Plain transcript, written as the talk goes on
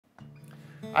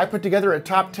I put together a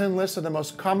top 10 list of the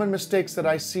most common mistakes that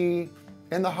I see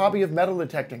in the hobby of metal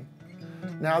detecting.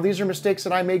 Now, these are mistakes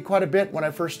that I made quite a bit when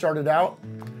I first started out,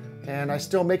 and I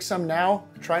still make some now,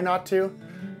 try not to,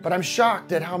 but I'm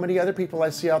shocked at how many other people I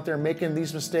see out there making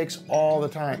these mistakes all the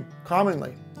time,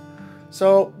 commonly.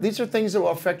 So these are things that will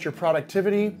affect your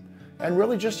productivity and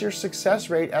really just your success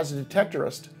rate as a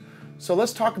detectorist. So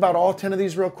let's talk about all 10 of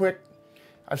these real quick.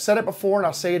 I've said it before and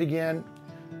I'll say it again.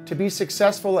 To be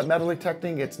successful at metal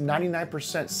detecting, it's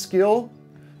 99% skill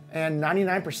and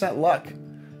 99% luck.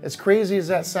 As crazy as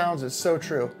that sounds, it's so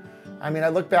true. I mean, I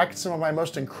look back at some of my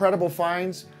most incredible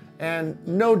finds, and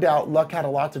no doubt luck had a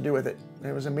lot to do with it.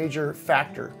 It was a major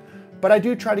factor. But I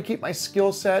do try to keep my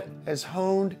skill set as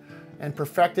honed and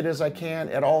perfected as I can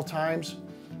at all times.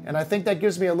 And I think that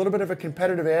gives me a little bit of a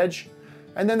competitive edge.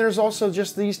 And then there's also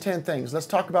just these 10 things. Let's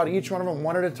talk about each one of them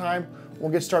one at a time.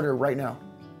 We'll get started right now.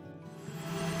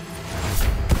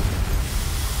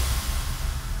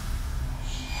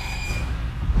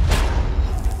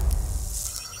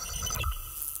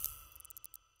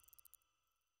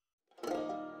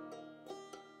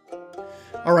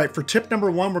 All right, for tip number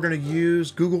one, we're going to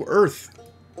use Google Earth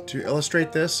to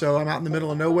illustrate this. So I'm out in the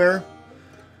middle of nowhere,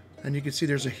 and you can see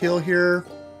there's a hill here.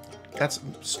 Got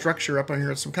some structure up on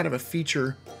here. It's some kind of a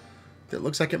feature that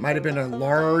looks like it might have been a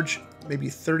large, maybe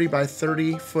 30 by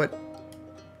 30 foot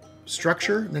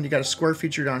structure. And then you got a square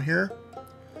feature down here.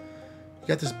 You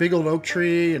got this big old oak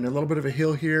tree and a little bit of a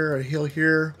hill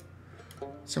here,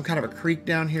 some kind of a creek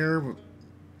down here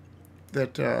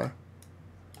that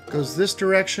goes this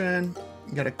direction.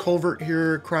 You got a culvert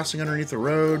here crossing underneath the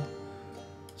road.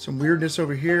 Some weirdness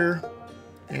over here.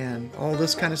 And all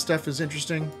this kind of stuff is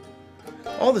interesting.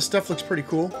 All this stuff looks pretty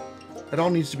cool. It all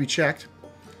needs to be checked.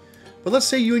 But let's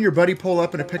say you and your buddy pull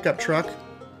up in a pickup truck.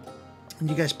 And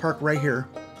you guys park right here.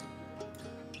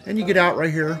 And you get out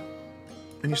right here.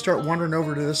 And you start wandering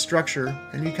over to this structure.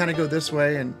 And you kind of go this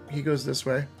way and he goes this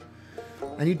way.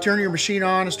 And you turn your machine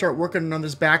on and start working on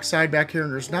this back side back here,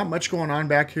 and there's not much going on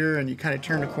back here, and you kind of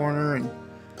turn the corner, and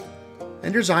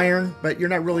there's iron, but you're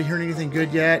not really hearing anything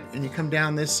good yet, and you come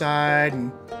down this side,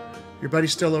 and your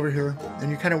buddy's still over here, and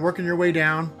you're kind of working your way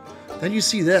down. Then you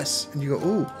see this, and you go,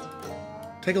 ooh,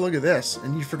 take a look at this,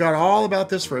 and you forgot all about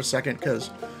this for a second,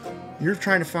 because you're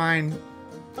trying to find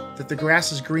that the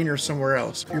grass is greener somewhere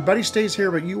else. Your buddy stays here,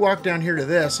 but you walk down here to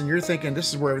this, and you're thinking this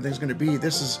is where everything's going to be.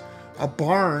 This is a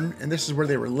barn, and this is where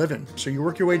they were living. So you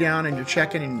work your way down and you're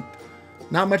checking, and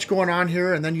not much going on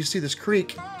here, and then you see this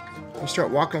creek. You start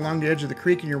walking along the edge of the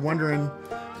creek and you're wondering,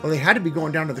 well, they had to be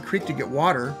going down to the creek to get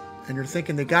water, and you're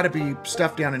thinking they got to be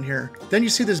stuff down in here. Then you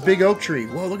see this big oak tree.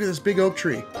 Whoa, look at this big oak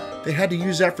tree. They had to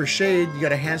use that for shade. You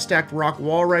got a hand-stacked rock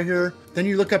wall right here. Then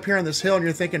you look up here on this hill and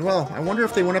you're thinking, well, I wonder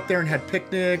if they went up there and had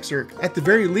picnics, or at the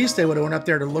very least they would have went up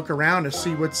there to look around to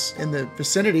see what's in the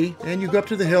vicinity. And you go up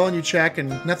to the hill and you check, and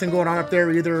nothing going on up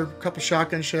there either. A couple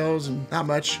shotgun shells and not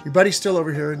much. Your buddy's still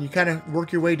over here, and you kind of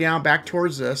work your way down back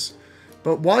towards this.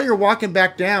 But while you're walking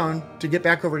back down to get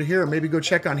back over to here, maybe go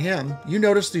check on him, you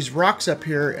notice these rocks up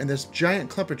here and this giant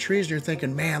clump of trees, and you're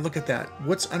thinking, man, look at that.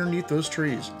 What's underneath those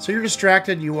trees? So you're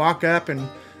distracted, you walk up, and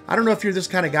I don't know if you're this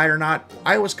kind of guy or not.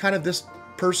 I was kind of this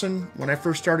person when I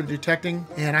first started detecting,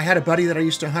 and I had a buddy that I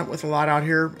used to hunt with a lot out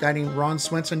here, a guy named Ron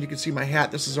Swenson. You can see my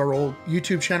hat. This is our old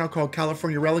YouTube channel called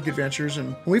California Relic Adventures.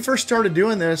 And when we first started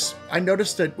doing this, I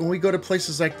noticed that when we go to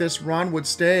places like this, Ron would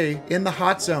stay in the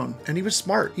hot zone, and he was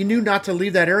smart. He knew not to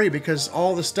leave that area because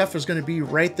all the stuff was going to be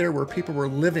right there where people were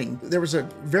living. There was a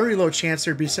very low chance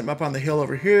there'd be something up on the hill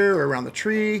over here or around the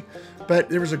tree, but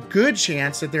there was a good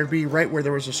chance that there'd be right where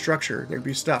there was a structure, there'd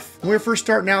be stuff. When we were first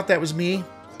starting out, that was me.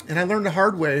 And I learned the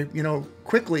hard way,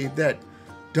 quickly, that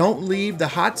don't leave the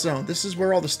hot zone. This is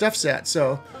where all the stuff's at.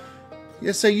 So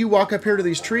let's say you walk up here to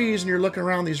these trees and you're looking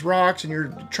around these rocks and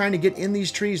you're trying to get in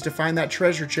these trees to find that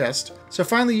treasure chest. So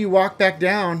finally you walk back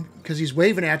down because he's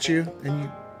waving at you, and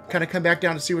you kind of come back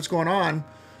down to see what's going on.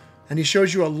 And he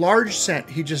shows you a large scent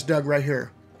he just dug right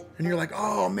here. And you're like,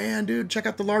 oh man, dude, check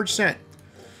out the large scent.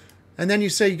 And then you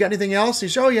say, you got anything else? He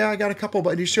says, oh yeah, I got a couple.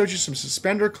 But he shows you some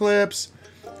suspender clips,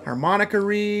 harmonica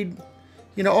reed,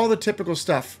 all the typical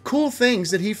stuff. Cool things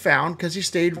that he found because he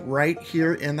stayed right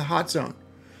here in the hot zone.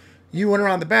 You went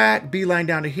around the back, beeline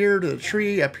down to here, to the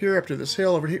tree, up here, up to this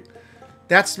hill, over here.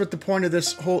 That's what the point of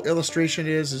this whole illustration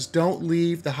is don't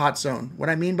leave the hot zone. What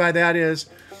I mean by that is,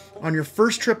 on your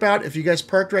first trip out, if you guys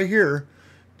parked right here,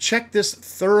 check this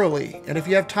thoroughly. And if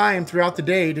you have time throughout the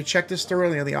day to check this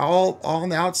thoroughly, all on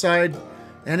the outside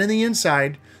and in the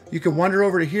inside, you can wander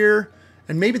over to here.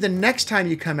 And maybe the next time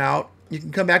you come out, you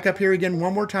can come back up here again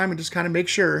one more time and just kind of make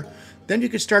sure. Then you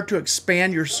can start to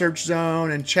expand your search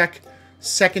zone and check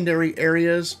secondary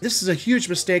areas. This is a huge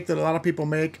mistake that a lot of people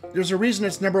make. There's a reason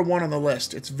it's #1 on the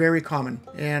list. It's very common.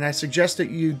 And I suggest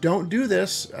that you don't do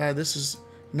this. This is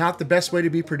not the best way to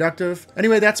be productive.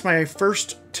 Anyway, that's my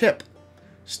first tip.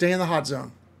 Stay in the hot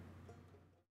zone.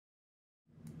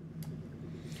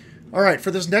 All right,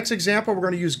 for this next example, we're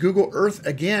going to use Google Earth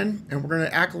again, and we're going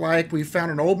to act like we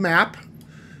found an old map,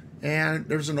 and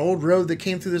there's an old road that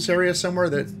came through this area somewhere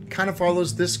that kind of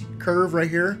follows this curve right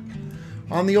here.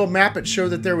 On the old map, it showed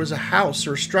that there was a house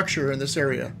or structure in this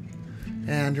area,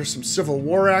 and there's some Civil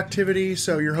War activity,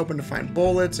 so you're hoping to find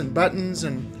bullets and buttons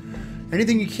and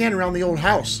anything you can around the old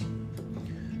house.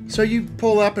 So you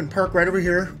pull up and park right over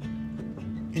here,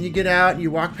 and you get out and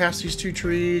you walk past these 2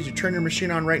 trees, you turn your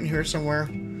machine on right in here somewhere.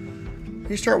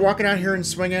 You start walking out here and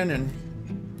swinging, and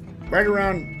right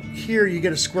around here you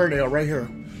get a square nail right here.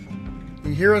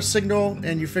 You hear a signal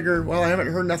and you figure, well, I haven't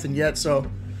heard nothing yet, so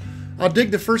I'll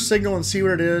dig the first signal and see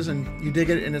what it is, and you dig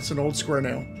it and it's an old square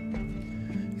nail.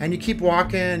 And you keep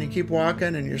walking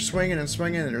and you're swinging and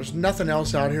swinging, and there's nothing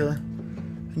else out here.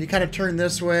 And you kind of turn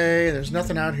this way and there's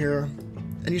nothing out here.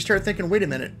 And you start thinking, wait a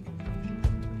minute,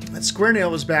 that square nail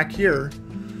was back here.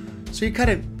 So you kind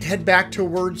of head back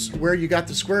towards where you got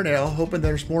the square nail, hoping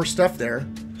there's more stuff there.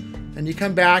 And you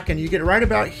come back and you get right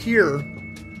about here,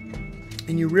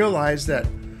 and you realize that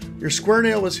your square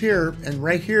nail was here, and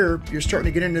right here you're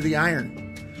starting to get into the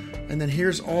iron. And then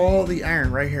here's all the iron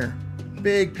right here.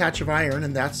 Big patch of iron,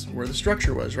 and that's where the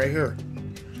structure was, right here.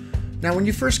 Now when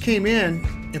you first came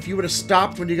in, if you would have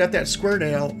stopped when you got that square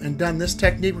nail and done this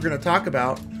technique we're going to talk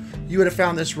about, you would have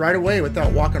found this right away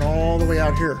without walking all the way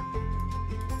out here.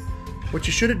 What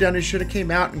you should have done is you should have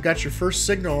came out and got your first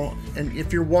signal, and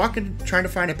if you're walking trying to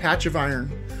find a patch of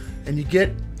iron and you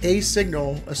get a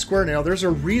signal, a square nail, there's a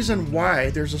reason why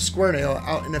there's a square nail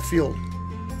out in a field.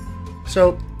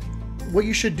 So what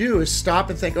you should do is stop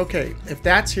and think, okay, if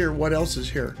that's here, what else is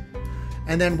here?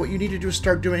 And then what you need to do is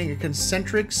start doing a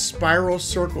concentric spiral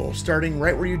circle, starting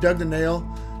right where you dug the nail,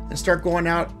 and start going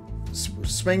out,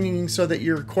 swinging so that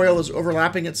your coil is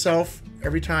overlapping itself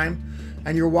every time.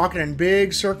 And you're walking in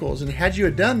big circles. And had you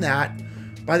had done that,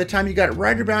 by the time you got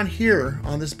right around here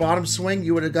on this bottom swing,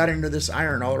 you would have got into this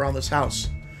iron all around this house.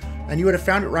 And you would have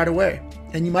found it right away.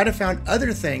 And you might have found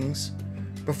other things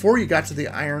before you got to the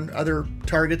iron, other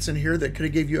targets in here that could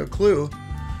have gave you a clue.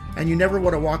 And you never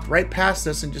would have walked right past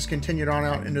this and just continued on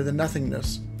out into the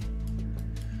nothingness.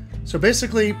 So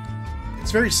basically,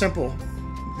 it's very simple.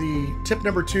 The tip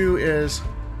 #2 is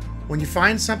when you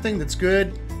find something that's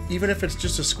good, even if it's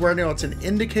just a square nail, it's an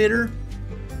indicator,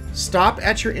 stop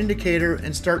at your indicator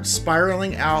and start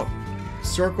spiraling out,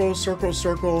 circle, circle,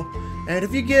 circle. And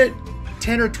if you get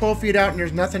 10 or 12 feet out and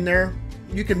there's nothing there,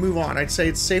 you can move on. I'd say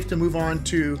it's safe to move on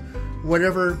to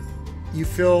whatever you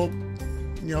feel,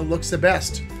 looks the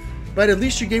best. But at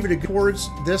least you gave it a towards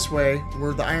this way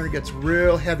where the iron gets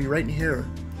real heavy right in here.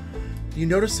 You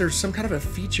notice there's some kind of a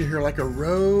feature here, like a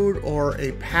road or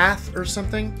a path or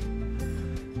something.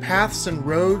 Paths and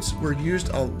roads were used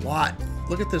a lot.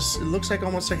 Look at this. It looks like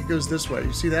almost like it goes this way.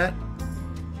 You see that?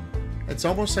 It's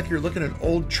almost like you're looking at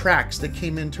old tracks that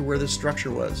came into where this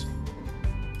structure was.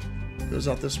 It goes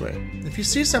out this way. If you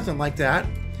see something like that,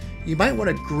 you might want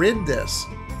to grid this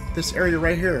area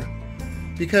right here,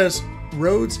 because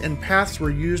roads and paths were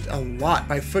used a lot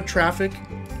by foot traffic,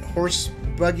 horse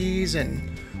buggies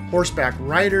and horseback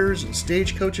riders and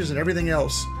stagecoaches and everything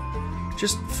else.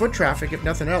 Just foot traffic, if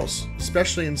nothing else,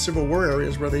 especially in Civil War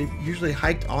areas where they usually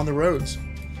hiked on the roads.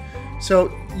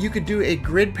 So you could do a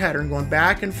grid pattern going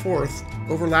back and forth,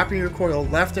 overlapping your coil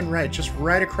left and right, just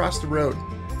right across the road.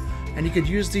 And you could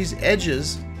use these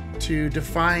edges to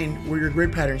define where your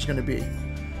grid pattern is going to be.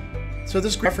 So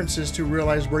this references to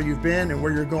realize where you've been and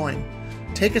where you're going.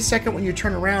 Take a second when you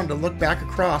turn around to look back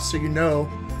across so you know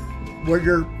where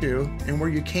you're to and where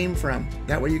you came from.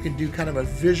 That way you can do kind of a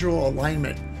visual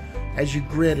alignment as you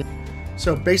grid.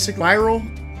 So basic spiral,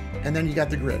 and then you got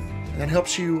the grid. And that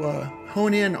helps you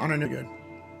hone in on a new good.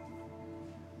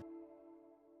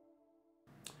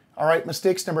 All right,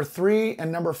 mistakes #3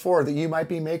 and #4 that you might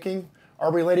be making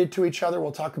are related to each other.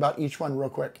 We'll talk about each one real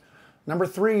quick.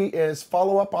 #3 is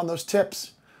follow up on those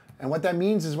tips. And what that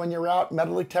means is when you're out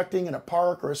metal detecting in a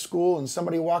park or a school and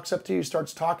somebody walks up to you,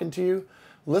 starts talking to you,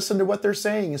 listen to what they're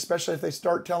saying, especially if they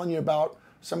start telling you about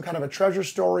some kind of a treasure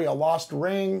story, a lost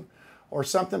ring, or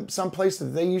something, some place that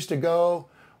they used to go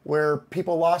where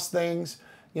people lost things.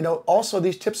 Also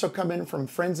these tips will come in from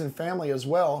friends and family as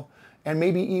well. And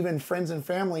maybe even friends and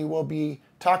family will be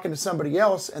talking to somebody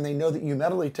else and they know that you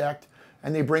metal detect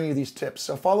and they bring you these tips.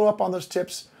 So follow up on those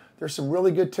tips. There's some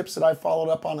really good tips that I've followed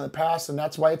up on in the past, and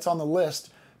that's why it's on the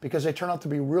list, because they turn out to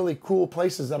be really cool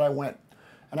places that I went.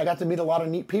 and I got to meet a lot of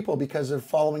neat people because of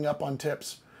following up on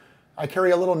tips. I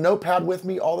carry a little notepad with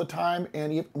me all the time,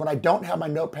 and when I don't have my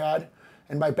notepad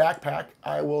in my backpack,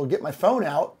 I will get my phone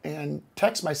out and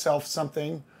text myself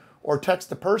something, or text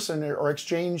the person, or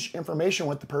exchange information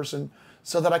with the person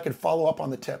so that I could follow up on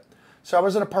the tip. So I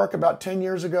was at a park about 10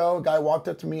 years ago. A guy walked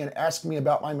up to me and asked me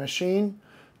about my machine,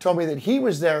 told me that he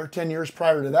was there 10 years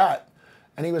prior to that,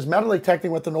 and he was metal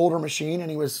detecting with an older machine, and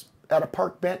he was at a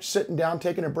park bench sitting down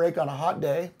taking a break on a hot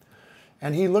day,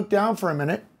 and he looked down for a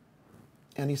minute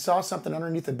and he saw something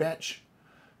underneath the bench.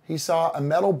 He saw a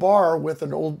metal bar with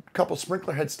an old couple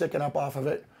sprinkler heads sticking up off of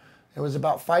it. It was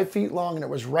about 5 feet long, and it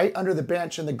was right under the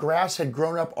bench, and the grass had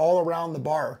grown up all around the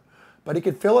bar, but he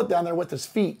could feel it down there with his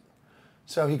feet.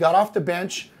 So he got off the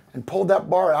bench and pulled that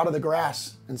bar out of the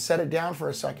grass and set it down for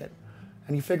a second.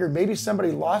 And he figured maybe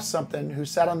somebody lost something who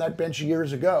sat on that bench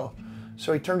years ago.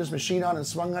 So he turned his machine on and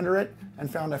swung under it and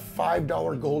found a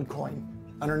 $5 gold coin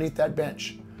underneath that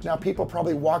bench. Now, people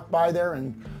probably walked by there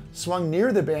and swung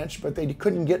near the bench, but they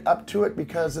couldn't get up to it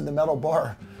because of the metal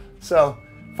bar. So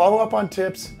follow up on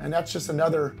tips, and that's just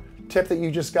another tip that you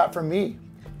just got from me.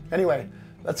 Anyway,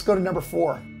 let's go to number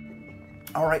 4.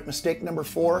 All right, mistake number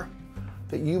 4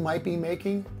 that you might be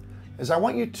making is I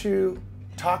want you to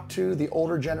talk to the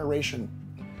older generation.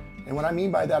 And what I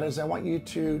mean by that is I want you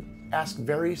to ask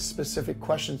very specific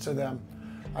questions to them.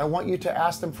 I want you to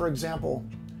ask them, for example,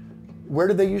 where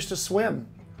did they used to swim?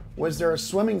 Was there a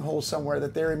swimming hole somewhere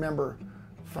that they remember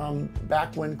from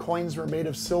back when coins were made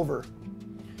of silver?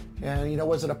 And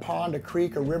was it a pond, a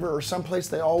creek, a river, or someplace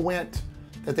they all went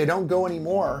that they don't go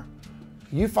anymore?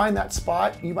 You find that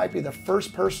spot, you might be the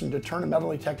first person to turn a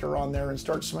metal detector on there and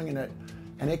start swinging it.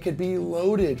 And it could be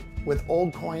loaded with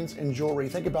old coins and jewelry.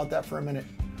 Think about that for a minute.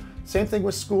 Same thing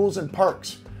with schools and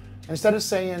parks. Instead of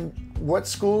saying, what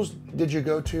schools did you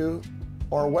go to,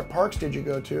 or what parks did you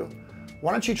go to?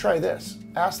 Why don't you try this?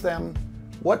 Ask them,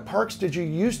 what parks did you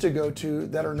used to go to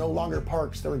that are no longer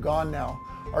parks, that are gone now?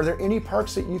 Are there any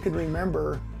parks that you can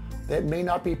remember that may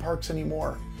not be parks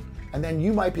anymore? And then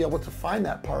you might be able to find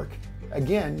that park.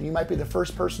 Again, you might be the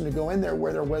first person to go in there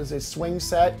where there was a swing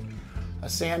set, a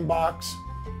sandbox,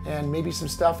 and maybe some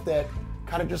stuff that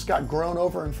kind of just got grown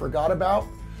over and forgot about,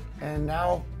 and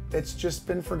now it's just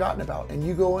been forgotten about. And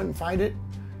you go in and find it,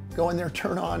 go in there,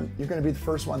 turn on, you're gonna be the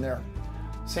first one there.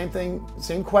 Same thing,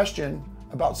 same question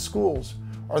about schools.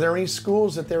 Are there any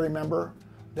schools that they remember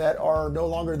that are no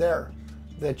longer there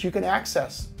that you can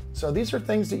access? So these are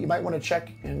things that you might want to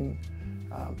check, and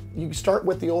you can start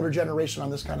with the older generation on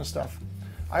this kind of stuff.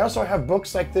 I also have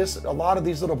books like this, a lot of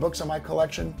these little books in my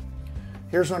collection.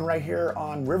 Here's one right here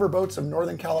on riverboats of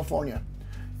Northern California.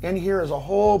 In here is a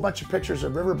whole bunch of pictures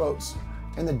of riverboats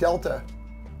in the Delta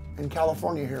in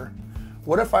California here.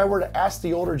 What if I were to ask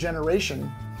the older generation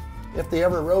if they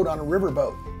ever rode on a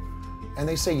riverboat? And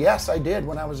they say, yes, I did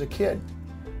when I was a kid.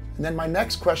 And then my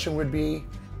next question would be,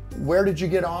 where did you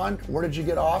get on? Where did you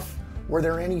get off? Were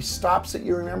there any stops that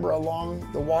you remember along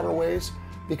the waterways?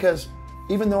 Because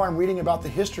even though I'm reading about the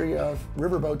history of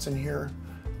riverboats in here,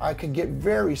 I could get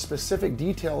very specific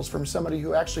details from somebody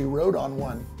who actually rode on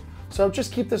one. So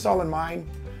just keep this all in mind.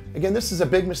 Again, this is a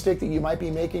big mistake that you might be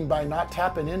making by not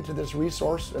tapping into this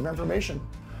resource of information.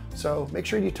 So make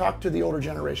sure you talk to the older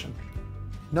generation.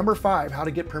 Number 5, how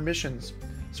to get permissions.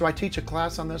 So I teach a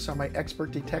class on this on my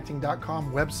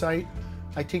expertdetecting.com website.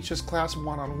 I teach this class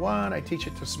one-on-one. I teach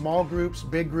it to small groups,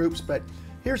 big groups, but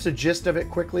here's the gist of it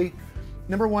quickly.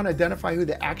 Number 1, identify who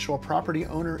the actual property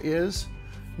owner is.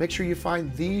 Make sure you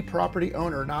find the property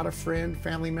owner, not a friend,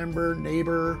 family member,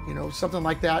 neighbor, something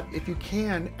like that. If you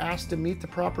can, ask to meet the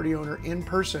property owner in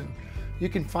person. You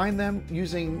can find them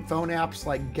using phone apps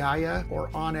like Gaia or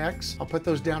Onyx. I'll put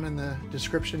those down in the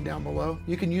description down below.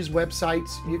 You can use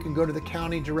websites. You can go to the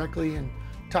county directly and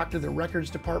talk to the records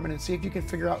department and see if you can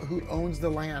figure out who owns the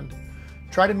land.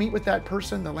 Try to meet with that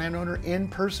person, the landowner, in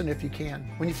person if you can.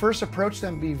 When you first approach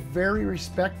them, be very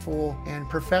respectful and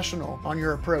professional on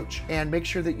your approach, and make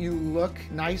sure that you look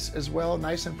nice as well,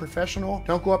 nice and professional.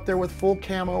 Don't go up there with full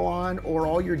camo on or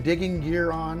all your digging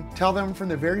gear on. Tell them from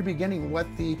the very beginning what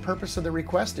the purpose of the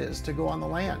request is to go on the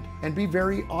land, and be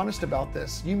very honest about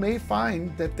this. You may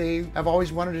find that they have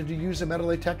always wanted to use a metal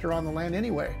detector on the land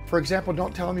anyway. For example,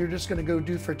 don't tell them you're just going to go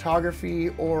do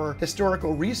photography or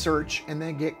historical research and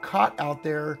then get caught out out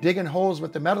there digging holes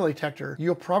with the metal detector,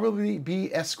 you'll probably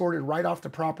be escorted right off the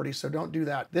property, so don't do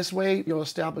that. This way, you'll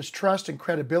establish trust and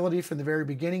credibility from the very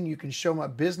beginning. You can show them a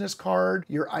business card,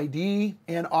 your ID,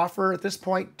 and offer at this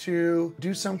point to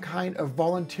do some kind of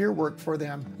volunteer work for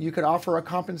them. You could offer a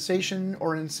compensation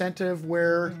or an incentive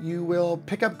where you will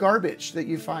pick up garbage that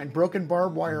you find, broken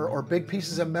barbed wire or big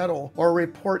pieces of metal, or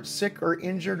report sick or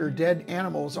injured or dead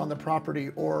animals on the property,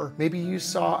 or maybe you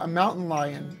saw a mountain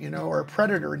lion, or a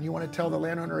predator, and you want to tell the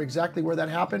landowner exactly where that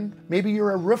happened. Maybe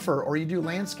you're a roofer, or you do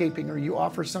landscaping, or you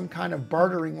offer some kind of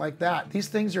bartering like that. These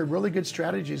things are really good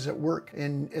strategies that work.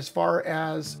 And as far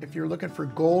as if you're looking for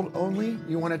gold only,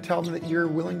 you want to tell them that you're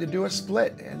willing to do a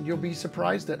split, and you'll be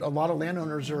surprised that a lot of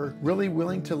landowners are really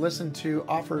willing to listen to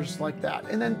offers like that.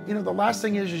 And then, the last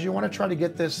thing is you want to try to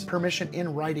get this permission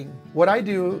in writing. What I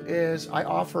do is I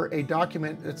offer a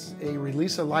document that's a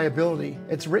release of liability.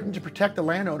 It's written to protect the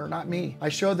landowner, not me. I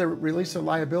show the release of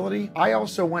liability. I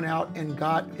also went out and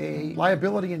got a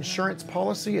liability insurance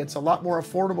policy. It's a lot more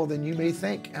affordable than you may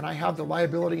think, and I have the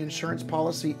liability insurance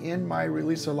policy in my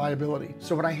release of liability.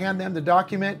 So when I hand them the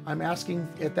document, I'm asking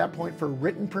at that point for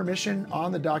written permission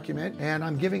on the document, and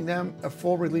I'm giving them a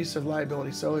full release of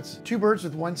liability. So it's two birds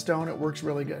with one stone. It works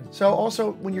really good. So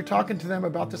also, when you're talking to them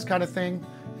about this kind of thing,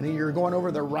 and you're going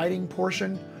over the writing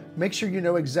portion, make sure you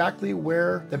know exactly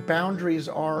where the boundaries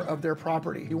are of their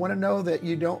property. You want to know that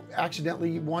you don't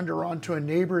accidentally wander onto a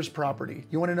neighbor's property.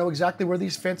 You want to know exactly where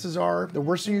these fences are. The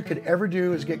worst thing you could ever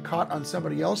do is get caught on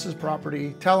somebody else's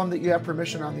property, tell them that you have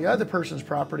permission on the other person's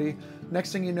property.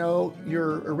 Next thing you know,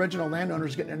 your original landowner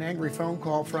is getting an angry phone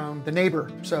call from the neighbor.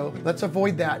 So let's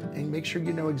avoid that and make sure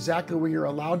you know exactly where you're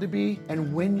allowed to be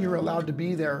and when you're allowed to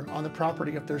be there on the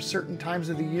property. If there's certain times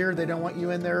of the year they don't want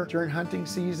you in there, during hunting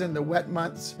season, the wet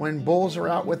months, when bulls are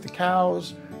out with the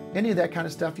cows, any of that kind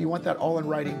of stuff, you want that all in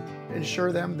writing.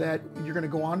 Ensure them that you're going to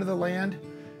go onto the land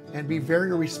and be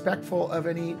very respectful of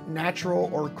any natural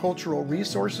or cultural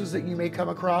resources that you may come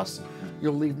across.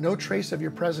 You'll leave no trace of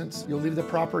your presence. You'll leave the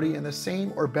property in the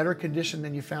same or better condition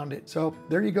than you found it. So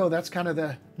there you go. That's kind of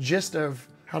the gist of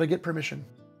how to get permission.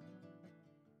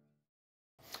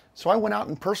 So I went out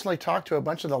and personally talked to a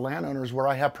bunch of the landowners where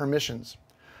I have permissions.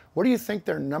 What do you think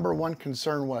their number one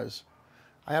concern was?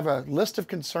 I have a list of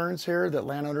concerns here that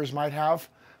landowners might have,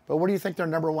 but what do you think their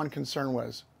number one concern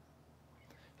was?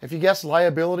 If you guessed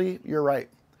liability, you're right.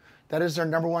 That is their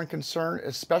number one concern,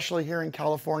 especially here in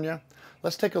California.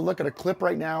 Let's take a look at a clip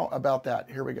right now about that.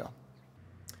 Here we go.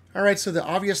 All right, so the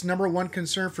obvious number one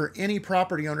concern for any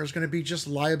property owner is going to be just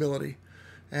liability.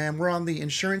 And we're on the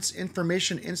Insurance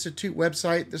Information Institute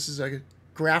website. This is a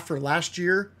graph for last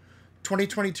year.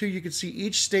 2022, you can see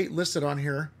each state listed on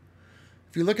here.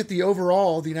 If you look at the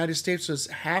overall, the United States was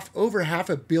over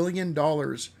 $500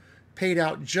 million paid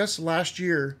out just last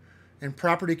year in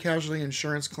property casualty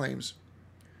insurance claims.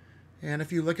 And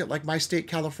if you look at like my state,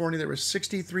 California, there was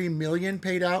 63 million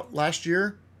paid out last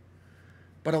year,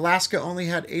 but Alaska only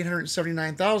had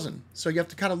 879,000. So you have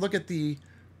to kind of look at the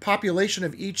population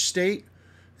of each state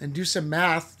and do some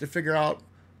math to figure out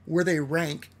where they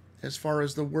rank as far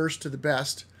as the worst to the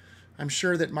best. I'm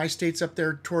sure that my state's up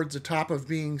there towards the top of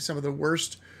being some of the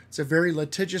worst. It's a very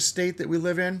litigious state that we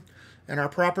live in, and our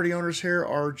property owners here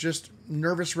are just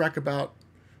nervous wreck about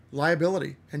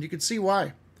liability, and you can see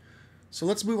why. So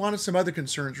let's move on to some other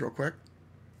concerns real quick.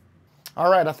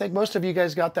 All right, I think most of you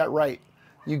guys got that right.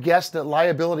 You guessed that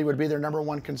liability would be their number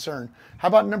one concern. How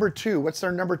about number two? What's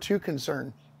their number two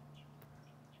concern?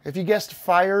 If you guessed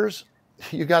fires,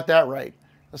 you got that right.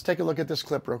 Let's take a look at this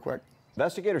clip real quick.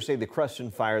 Investigators say the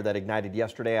Crescent fire that ignited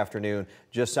yesterday afternoon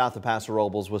just south of Paso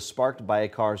Robles was sparked by a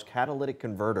car's catalytic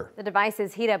converter. The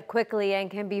devices heat up quickly and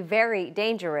can be very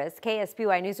dangerous.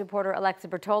 KSBY News reporter Alexa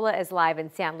Bertola is live in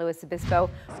San Luis Obispo.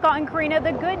 Scott and Karina,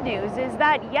 the good news is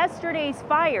that yesterday's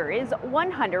fire is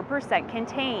 100%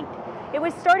 contained. It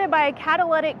was started by a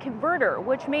catalytic converter,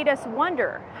 which made us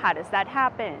wonder, how does that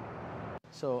happen?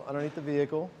 So underneath the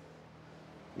vehicle,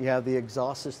 you have the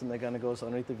exhaust system that kind of goes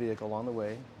underneath the vehicle along the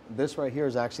way. This right here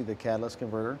is actually the catalyst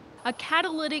converter. A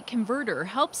catalytic converter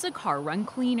helps a car run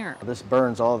cleaner. This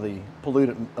burns all the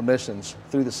pollutant emissions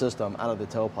through the system out of the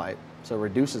tailpipe, so it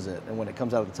reduces it. And when it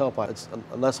comes out of the tailpipe, it's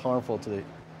less harmful to the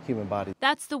human body.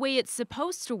 That's the way it's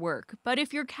supposed to work, but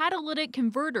if your catalytic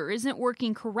converter isn't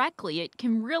working correctly, it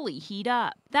can really heat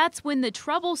up. That's when the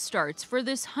trouble starts for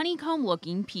this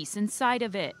honeycomb-looking piece inside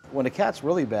of it. When the cat's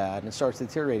really bad and starts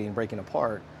deteriorating and breaking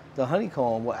apart, the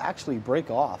honeycomb will actually break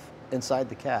off inside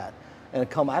the cat and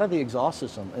come out of the exhaust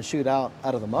system and shoot out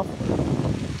of the muffler.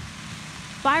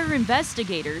 Fire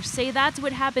investigators say that's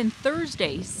what happened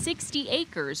Thursday. 60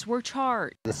 acres were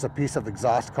charred. It's a piece of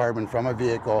exhaust carbon from a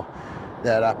vehicle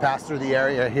that passed through the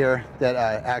area here that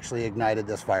actually ignited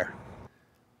this fire.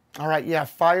 All right, yeah,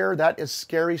 fire, that is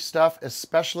scary stuff,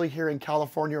 especially here in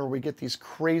California where we get these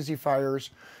crazy fires.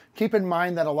 Keep in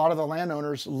mind that a lot of the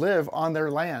landowners live on their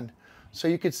land. So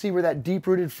you can see where that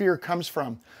deep-rooted fear comes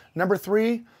from. Number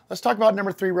 3, let's talk about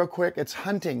number 3 real quick. It's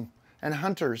hunting and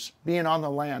hunters being on the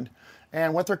land.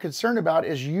 And what they're concerned about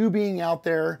is you being out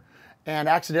there and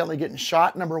accidentally getting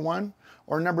shot, number 1,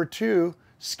 or number 2,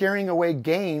 scaring away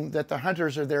game that the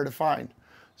hunters are there to find.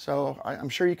 So I'm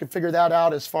sure you can figure that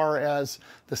out as far as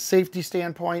the safety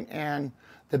standpoint and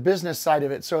the business side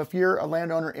of it. So if you're a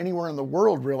landowner anywhere in the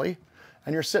world, really,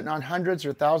 and you're sitting on hundreds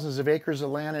or thousands of acres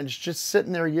of land and it's just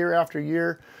sitting there year after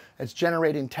year, it's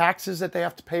generating taxes that they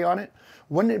have to pay on it.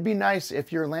 Wouldn't it be nice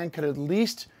if your land could at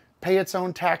least pay its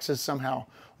own taxes somehow?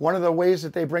 One of the ways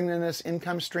that they bring in this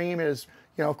income stream is,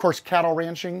 of course, cattle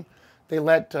ranching. They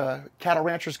let cattle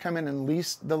ranchers come in and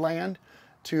lease the land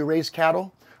to raise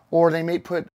cattle, or they may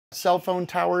put cell phone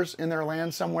towers in their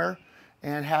land somewhere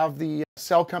and have the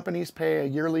cell companies pay a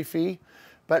yearly fee.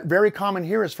 But very common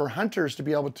here is for hunters to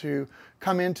be able to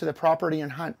come into the property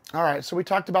and hunt. All right, so we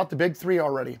talked about the big 3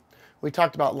 already. We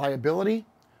talked about liability,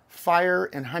 fire,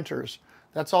 and hunters.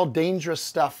 That's all dangerous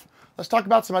stuff. Let's talk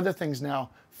about some other things now.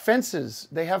 Fences.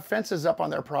 They have fences up on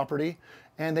their property,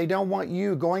 and they don't want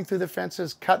you going through the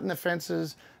fences, cutting the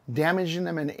fences, damaging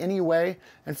them in any way.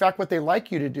 In fact, what they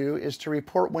like you to do is to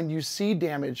report when you see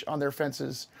damage on their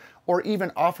fences, or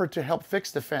even offer to help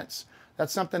fix the fence.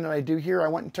 That's something that I do here. I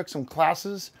went and took some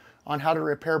classes on how to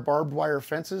repair barbed wire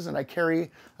fences, and I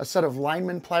carry a set of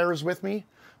lineman pliers with me.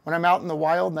 When I'm out in the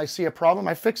wild and I see a problem,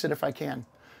 I fix it if I can.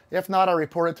 If not, I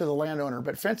report it to the landowner.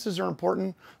 But fences are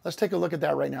important. Let's take a look at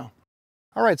that right now.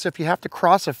 All right, so if you have to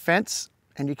cross a fence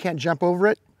and you can't jump over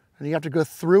it, and you have to go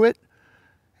through it,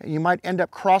 you might end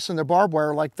up crossing the barbed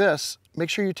wire like this. Make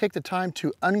sure you take the time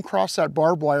to uncross that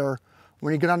barbed wire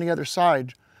when you get on the other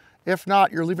side. If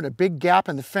not, you're leaving a big gap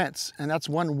in the fence, and that's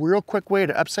one real quick way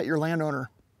to upset your landowner.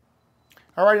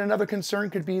 All right, another concern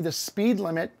could be the speed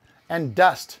limit and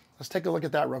dust. Let's take a look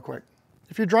at that real quick.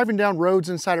 If you're driving down roads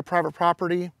inside a private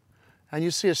property and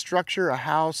you see a structure, a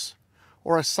house,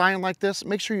 or a sign like this,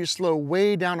 make sure you slow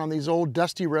way down on these old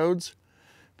dusty roads,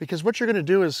 because what you're going to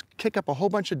do is kick up a whole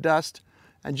bunch of dust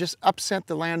and just upset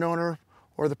the landowner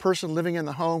or the person living in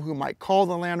the home who might call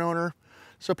the landowner.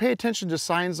 So pay attention to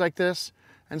signs like this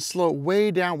and slow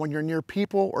way down when you're near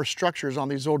people or structures on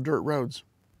these old dirt roads.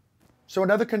 So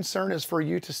another concern is for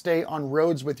you to stay on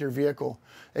roads with your vehicle.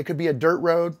 It could be a dirt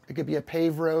road, it could be a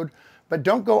paved road, but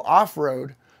don't go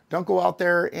off-road. Don't go out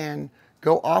there and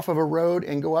go off of a road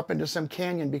and go up into some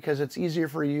canyon, because it's easier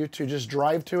for you to just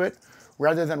drive to it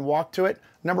rather than walk to it.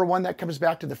 Number 1, that comes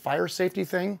back to the fire safety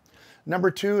thing.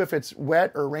 Number 2, if it's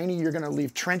wet or rainy, you're going to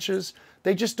leave trenches.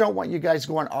 They just don't want you guys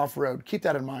going off-road. Keep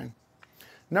that in mind.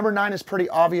 Number 9 is pretty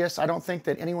obvious. I don't think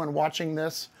that anyone watching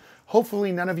this,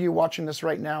 hopefully none of you watching this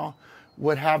right now,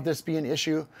 would have this be an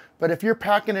issue. But if you're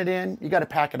packing it in, you got to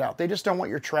pack it out. They just don't want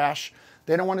your trash.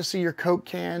 They don't want to see your Coke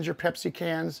cans, your Pepsi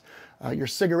cans, your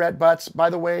cigarette butts. By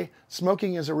the way,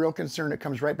 smoking is a real concern. It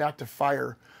comes right back to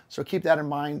fire. So keep that in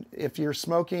mind. If you're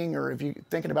smoking, or if you're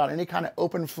thinking about any kind of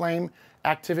open flame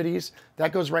activities,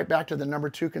 that goes right back to the number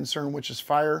 2 concern, which is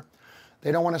fire.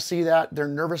 They don't want to see that. They're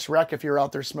nervous wreck if you're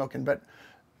out there smoking. But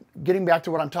getting back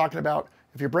to what I'm talking about,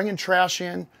 if you're bringing trash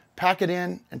in, pack it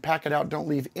in and pack it out. Don't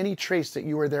leave any trace that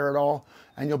you were there at all,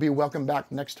 and you'll be welcome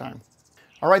back next time.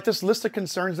 All right, this list of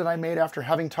concerns that I made after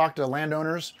having talked to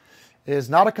landowners is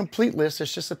not a complete list.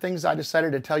 It's just the things I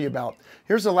decided to tell you about.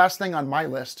 Here's the last thing on my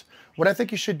list. What I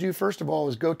think you should do first of all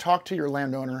is go talk to your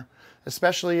landowner,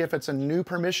 especially if it's a new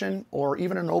permission or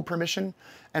even an old permission,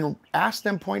 and ask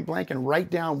them point blank and write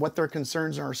down what their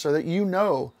concerns are, so that you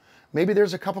know maybe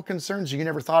there's a couple concerns you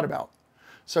never thought about.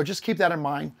 So just keep that in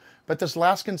mind. But this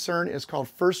last concern is called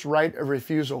first right of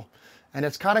refusal. And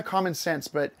it's kind of common sense,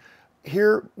 but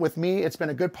here with me, it's been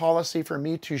a good policy for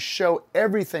me to show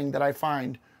everything that I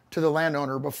find to the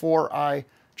landowner before I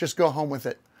just go home with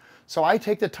it. So I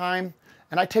take the time,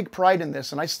 and I take pride in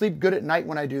this, and I sleep good at night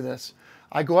when I do this.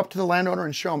 I go up to the landowner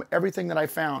and show them everything that I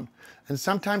found. And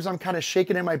sometimes I'm kind of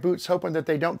shaking in my boots, hoping that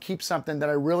they don't keep something that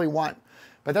I really want.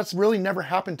 But that's really never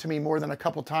happened to me more than a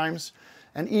couple times.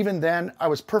 And even then, I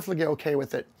was perfectly okay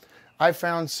with it. I've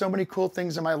found so many cool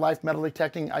things in my life metal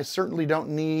detecting. I certainly don't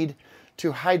need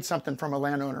to hide something from a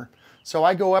landowner. So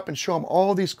I go up and show them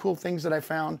all these cool things that I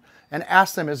found and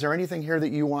ask them, is there anything here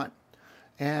that you want?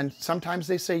 And sometimes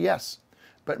they say yes.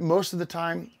 But most of the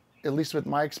time, at least with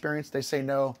my experience, they say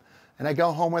no. And I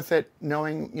go home with it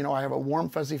knowing, I have a warm,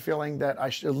 fuzzy feeling that I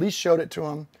at least showed it to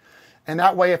them. And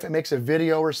that way, if it makes a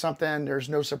video or something, there's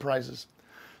no surprises.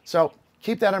 So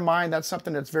keep that in mind. That's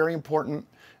something that's very important.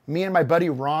 Me and my buddy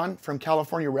Ron from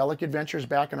California Relic Adventures,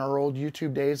 back in our old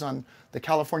YouTube days on the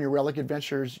California Relic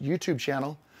Adventures YouTube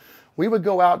channel, we would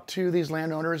go out to these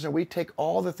landowners and we'd take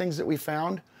all the things that we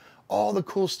found, all the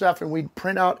cool stuff, and we'd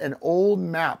print out an old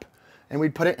map and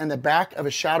we'd put it in the back of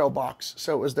a shadow box.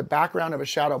 So it was the background of a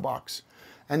shadow box.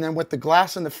 And then with the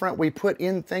glass in the front, we put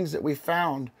in things that we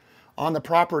found on the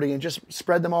property and just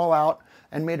spread them all out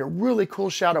and made a really cool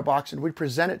shadow box, and we'd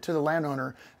present it to the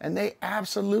landowner, and they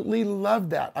absolutely loved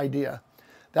that idea.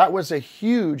 That was a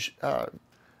huge,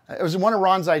 it was one of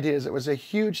Ron's ideas. It was a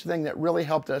huge thing that really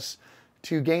helped us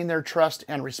to gain their trust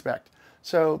and respect.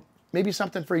 So maybe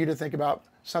something for you to think about,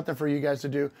 something for you guys to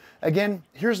do. Again,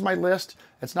 here's my list.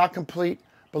 It's not complete,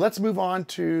 but let's move on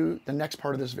to the next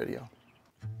part of this video.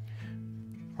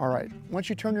 All right, once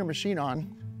you turn your machine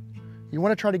on, you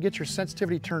want to try to get your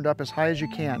sensitivity turned up as high as you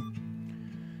can.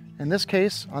 In this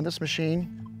case, on this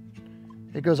machine,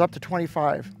 it goes up to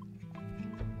 25.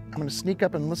 I'm going to sneak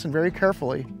up and listen very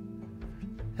carefully.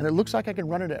 And it looks like I can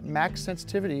run it at max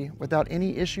sensitivity without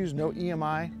any issues, no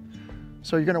EMI.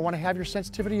 So you're going to want to have your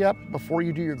sensitivity up before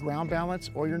you do your ground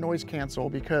balance or your noise cancel,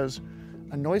 because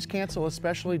a noise cancel,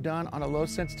 especially done on a low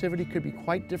sensitivity, could be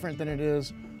quite different than it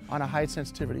is on a high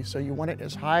sensitivity. So you want it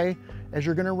as high as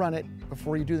you're going to run it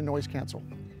before you do the noise cancel.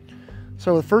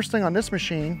 So the first thing on this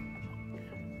machine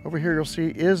over here you'll see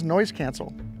is noise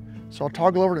cancel. So I'll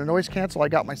toggle over to noise cancel. I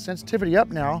got my sensitivity up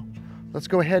now. Let's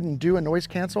go ahead and do a noise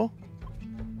cancel.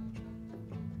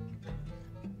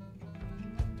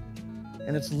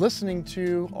 And it's listening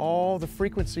to all the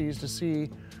frequencies to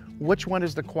see which one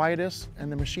is the quietest,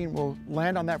 and the machine will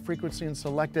land on that frequency and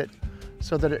select it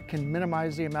so that it can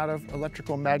minimize the amount of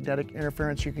electrical magnetic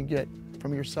interference you can get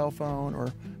from your cell phone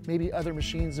or maybe other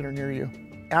machines that are near you.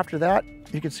 After that,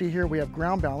 you can see here we have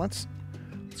ground balance.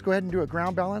 Let's go ahead and do a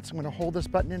ground balance. I'm going to hold this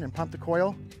button in and pump the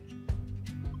coil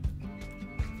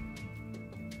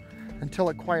until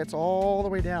it quiets all the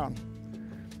way down.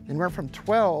 And we're from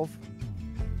 12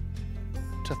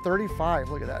 to 35,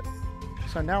 look at that.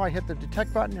 So now I hit the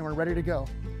detect button and we're ready to go.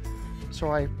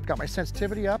 So I got my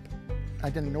sensitivity up, I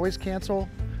did a noise cancel,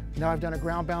 now I've done a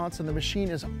ground balance, and the machine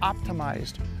is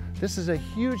optimized. This is a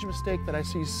huge mistake that I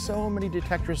see so many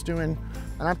detectors doing,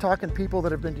 and I'm talking people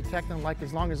that have been detecting like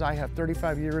as long as I have,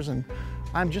 35 years, and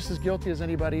I'm just as guilty as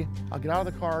anybody. I'll get out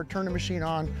of the car, turn the machine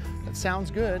on, it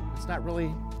sounds good, it's not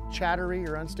really chattery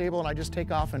or unstable, and I just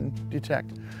take off and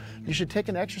detect. You should take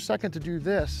an extra second to do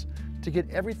this to get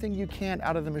everything you can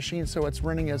out of the machine so it's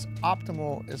running as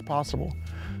optimal as possible.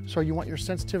 So you want your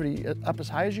sensitivity up as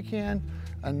high as you can,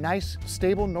 a nice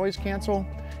stable noise cancel,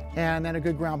 and then a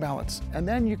good ground balance. And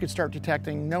then you can start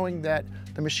detecting knowing that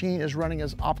the machine is running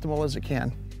as optimal as it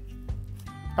can.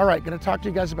 All right, gonna talk to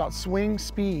you guys about swing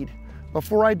speed.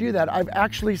 Before I do that, I've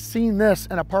actually seen this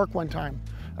in a park one time.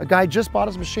 A guy just bought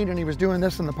his machine and he was doing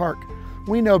this in the park.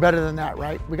 We know better than that,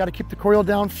 right? We gotta keep the coil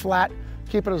down flat,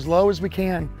 keep it as low as we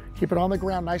can, keep it on the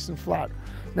ground nice and flat.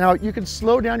 Now you can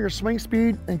slow down your swing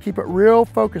speed and keep it real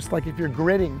focused, like if you're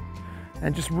gridding,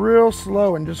 and just real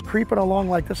slow and just creep it along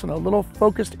like this in a little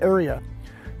focused area.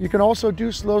 You can also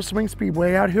do slow swing speed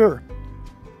way out here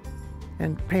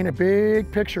and paint a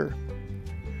big picture.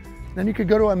 Then you could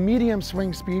go to a medium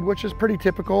swing speed, which is pretty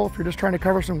typical if you're just trying to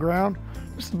cover some ground.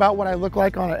 This is about what I look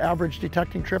like on an average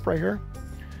detecting trip right here.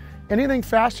 Anything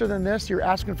faster than this, you're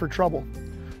asking for trouble.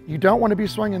 You don't want to be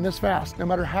swinging this fast. No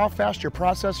matter how fast your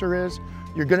processor is,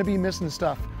 you're going to be missing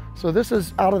stuff. So this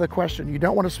is out of the question. You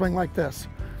don't want to swing like this.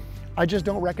 I just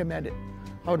don't recommend it.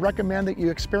 I would recommend that you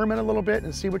experiment a little bit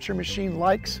and see what your machine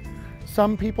likes.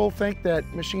 Some people think that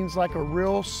machines like a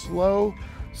real slow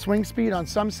swing speed on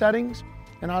some settings,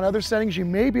 and on other settings you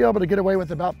may be able to get away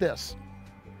with about this.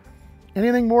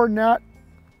 Anything more than that,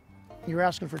 you're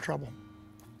asking for trouble.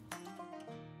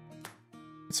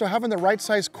 So having the right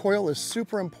size coil is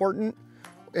super important.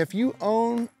 If you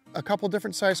own a couple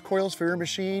different size coils for your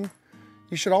machine,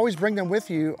 you should always bring them with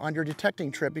you on your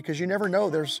detecting trip, because you never know,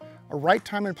 there's a right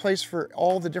time and place for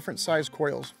all the different size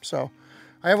coils. So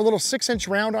I have a little 6-inch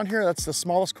round on here. That's the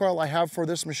smallest coil I have for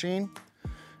this machine.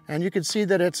 And you can see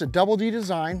that it's a double D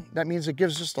design. That means it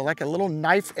gives just like a little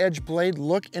knife edge blade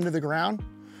look into the ground.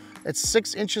 It's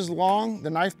 6 inches long, the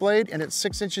knife blade, and it's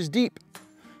 6 inches deep.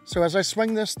 So as I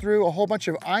swing this through a whole bunch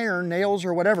of iron, nails,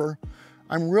 or whatever,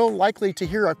 I'm real likely to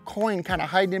hear a coin kind of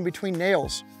hiding in between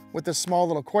nails with this small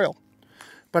little coil.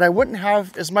 But I wouldn't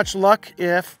have as much luck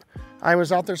if I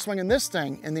was out there swinging this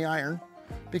thing in the iron,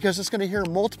 because it's going to hear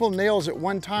multiple nails at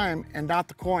one time and not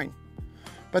the coin.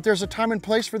 But there's a time and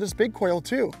place for this big coil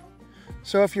too.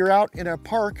 So if you're out in a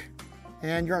park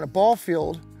and you're on a ball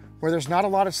field where there's not a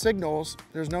lot of signals,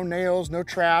 there's no nails, no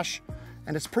trash,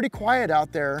 and it's pretty quiet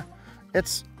out there,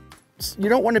 you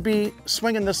don't want to be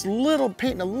swinging this little,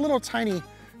 painting a little tiny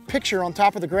picture on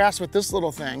top of the grass with this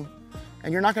little thing,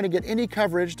 and you're not going to get any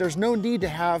coverage. There's no need to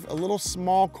have a little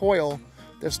small coil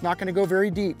that's not going to go very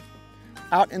deep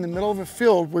out in the middle of a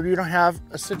field where you don't have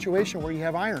a situation where you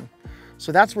have iron.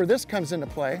 So that's where this comes into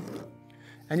play.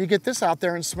 And you get this out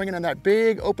there and swinging in that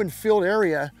big open field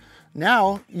area.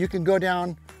 Now you can go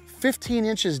down 15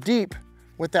 inches deep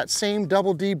with that same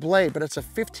double D blade, but it's a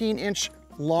 15-inch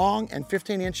long and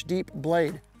 15-inch deep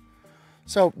blade.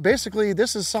 So basically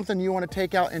this is something you want to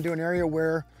take out into an area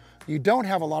where you don't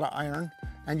have a lot of iron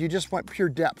and you just want pure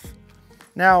depth.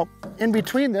 Now in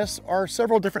between this are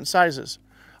several different sizes.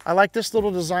 I like this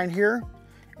little design here.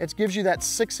 It gives you that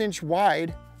 6-inch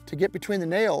wide to get between the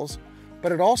nails,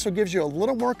 but it also gives you a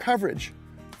little more coverage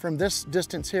from this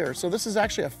distance here. So this is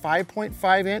actually a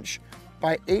 5.5 inch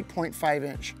by 8.5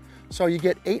 inch. So you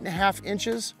get 8.5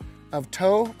 inches of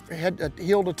toe,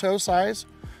 heel to toe size,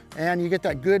 and you get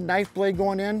that good knife blade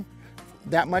going in,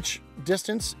 that much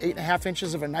distance, 8.5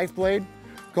 inches of a knife blade,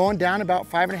 going down about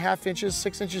 5.5 inches,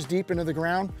 6 inches deep into the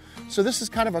ground. So this is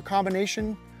kind of a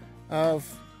combination of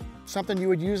something you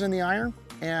would use in the iron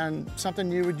and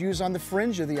something you would use on the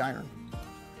fringe of the iron.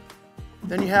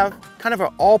 Then you have kind of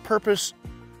an all-purpose,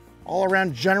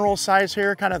 all-around general size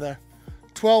here, kind of the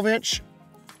 12-inch.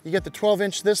 You get the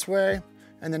 12-inch this way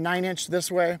and the 9-inch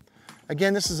this way.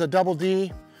 Again, this is a double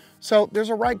D. So there's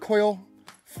a right coil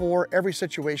for every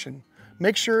situation.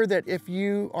 Make sure that if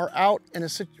you are out in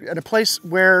a place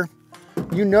where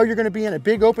you know you're going to be in a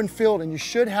big open field and you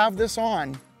should have this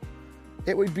on,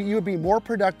 you would be more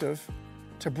productive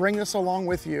to bring this along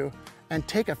with you and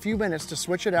take a few minutes to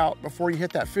switch it out before you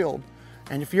hit that field.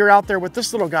 And if you're out there with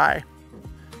this little guy,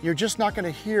 you're just not going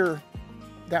to hear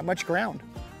that much ground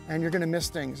and you're going to miss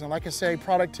things. And like I say,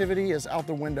 productivity is out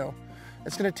the window.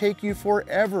 It's going to take you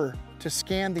forever to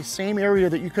scan the same area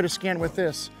that you could have scanned with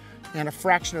this in a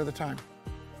fraction of the time.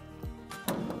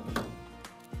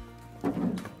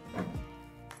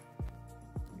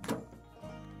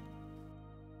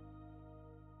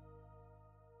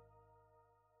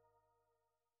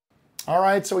 All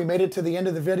right, so we made it to the end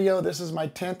of the video. This is my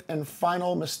 10th and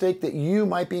final mistake that you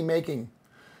might be making.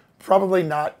 Probably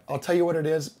not. I'll tell you what it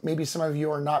is. Maybe some of you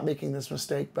are not making this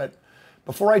mistake, but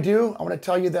before I do, I want to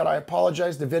tell you that I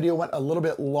apologize. The video went a little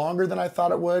bit longer than I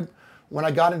thought it would. When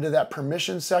I got into that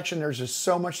permission section, there's just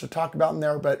so much to talk about in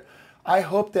there, but I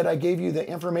hope that I gave you the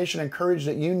information and courage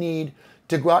that you need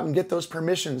to go out and get those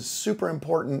permissions. Super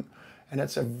important, and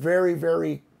it's a very,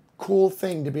 very cool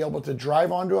thing to be able to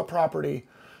drive onto a property,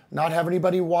 not have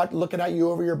anybody looking at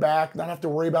you over your back, not have to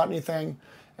worry about anything,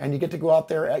 and you get to go out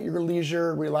there at your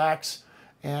leisure, relax,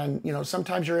 and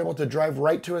sometimes you're able to drive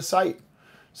right to a site.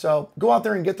 So go out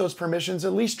there and get those permissions,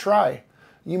 at least try.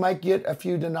 You might get a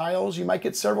few denials, you might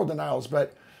get several denials,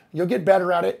 but you'll get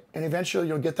better at it, and eventually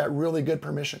you'll get that really good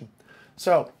permission.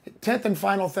 So 10th and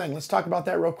final thing, let's talk about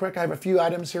that real quick. I have a few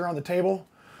items here on the table.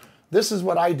 This is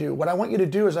what I do. What I want you to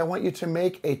do is I want you to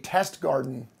make a test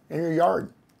garden in your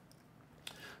yard.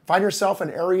 Find yourself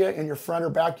an area in your front or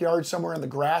backyard, somewhere in the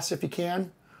grass if you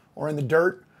can, or in the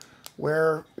dirt,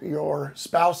 where your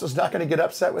spouse is not going to get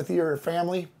upset with you or your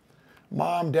family,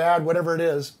 mom, dad, whatever it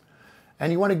is.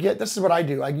 And you want to get, this is what I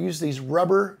do. I use these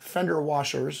rubber fender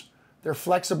washers. They're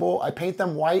flexible. I paint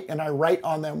them white and I write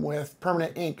on them with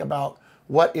permanent ink about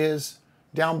what is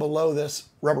down below this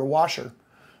rubber washer.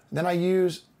 Then I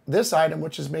use this item,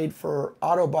 which is made for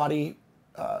auto body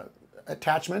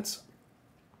attachments.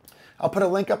 I'll put a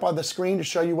link up on the screen to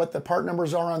show you what the part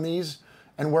numbers are on these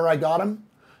and where I got them.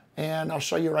 And I'll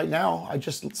show you right now. I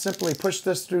just simply push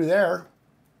this through there.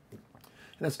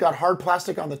 And it's got hard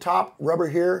plastic on the top, rubber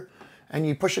here, and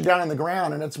you push it down on the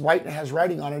ground and it's white and it has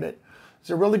writing on it. It's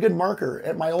a really good marker.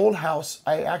 At my old house,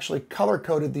 I actually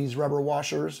color-coded these rubber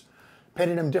washers,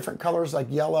 painted them different colors like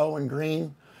yellow and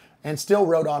green, and still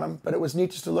wrote on them, but it was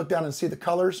neat just to look down and see the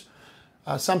colors.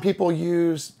 Some people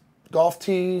use golf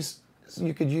tees.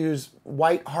 You could use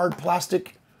white hard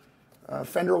plastic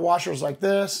fender washers like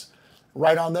this,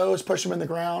 write on those, push them in the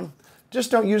ground.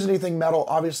 Just don't use anything metal.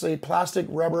 Obviously, plastic,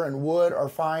 rubber, and wood are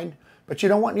fine, but you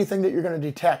don't want anything that you're going to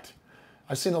detect.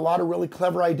 I've seen a lot of really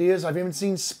clever ideas. I've even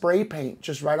seen spray paint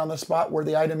just right on the spot where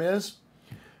the item is.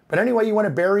 But anyway, you want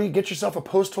to bury, get yourself a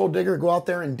post hole digger, go out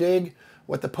there and dig.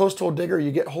 With the post hole digger,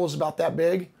 you get holes about that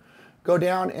big. Go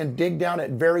down and dig down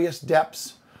at various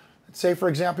depths. Say, for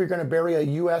example, you're going to bury a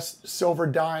US silver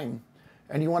dime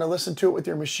and you want to listen to it with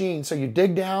your machine. So you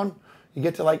dig down, you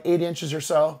get to like 8 inches or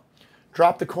so,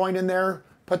 drop the coin in there,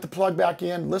 put the plug back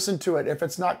in, listen to it. If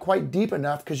it's not quite deep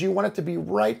enough, because you want it to be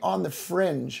right on the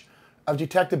fringe of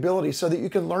detectability so that you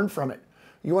can learn from it.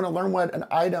 you want to learn what an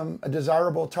item, a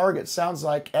desirable target, sounds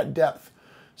like at depth.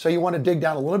 So you want to dig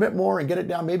down a little bit more and get it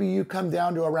down. Maybe you come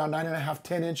down to around 9.5,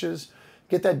 10 inches.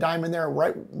 Get that diamond there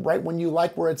right when you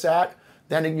like where it's at.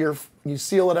 Then you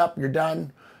seal it up, you're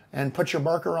done, and put your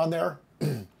marker on there.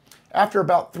 After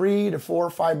about 3 to 4 or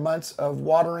 5 months of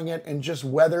watering it and just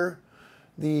weather,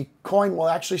 the coin will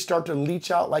actually start to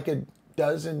leach out like it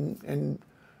does in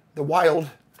the wild.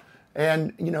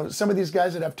 And you know, some of these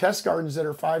guys that have test gardens that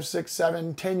are 5, 6,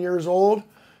 7, 10 years old,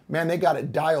 man, they got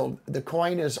it dialed. The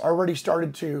coin has already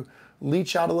started to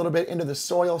leach out a little bit into the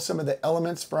soil, some of the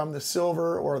elements from the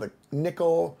silver or the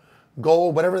nickel,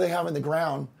 gold, whatever they have in the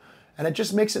ground. And it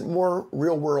just makes it more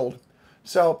real world.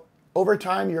 So over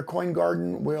time, your coin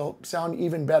garden will sound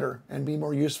even better and be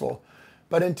more useful.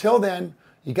 But until then,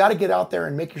 you got to get out there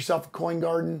and make yourself a coin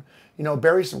garden. You know,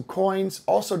 bury some coins.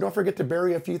 Also, don't forget to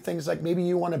bury a few things, like maybe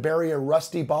you want to bury a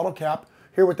rusty bottle cap.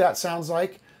 Hear what that sounds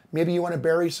like. Maybe you want to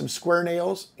bury some square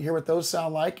nails. Hear what those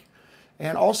sound like.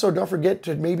 And also, don't forget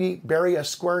to maybe bury a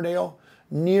square nail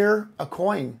near a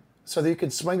coin so that you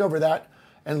can swing over that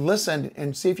and listen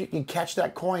and see if you can catch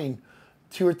that coin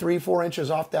 2 or 3, 4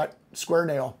 inches off that square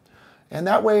nail. And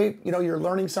that way, you know, you're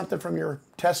learning something from your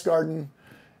test garden.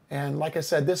 And like I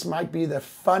said, this might be the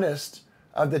funnest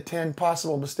of the 10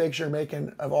 possible mistakes you're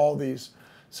making of all these.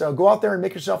 So go out there and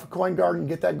make yourself a coin garden,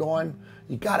 get that going.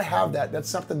 You got to have that. That's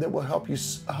something that will help you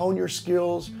hone your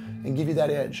skills and give you that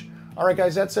edge. All right,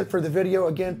 guys, that's it for the video.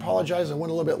 Again, apologize, I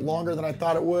went a little bit longer than I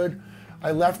thought it would.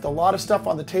 I left a lot of stuff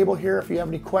on the table here. If you have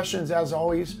any questions, as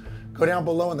always, go down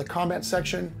below in the comment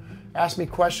section. Ask me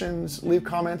questions, leave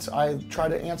comments. I try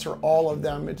to answer all of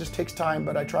them. It just takes time,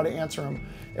 but I try to answer them.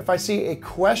 If I see a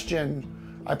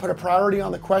question, I put a priority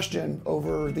on the question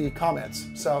over the comments.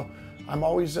 So I'm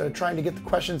always trying to get the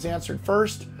questions answered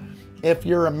first. If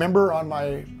you're a member on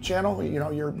my channel, you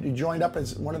know, you joined up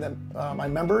as one of my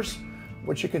members,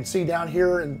 which you can see down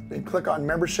here and click on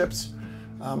memberships.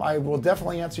 I will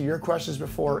definitely answer your questions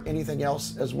before anything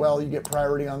else as well. You get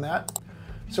priority on that.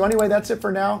 So anyway, that's it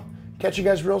for now. Catch you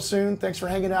guys real soon. Thanks for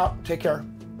hanging out. Take care.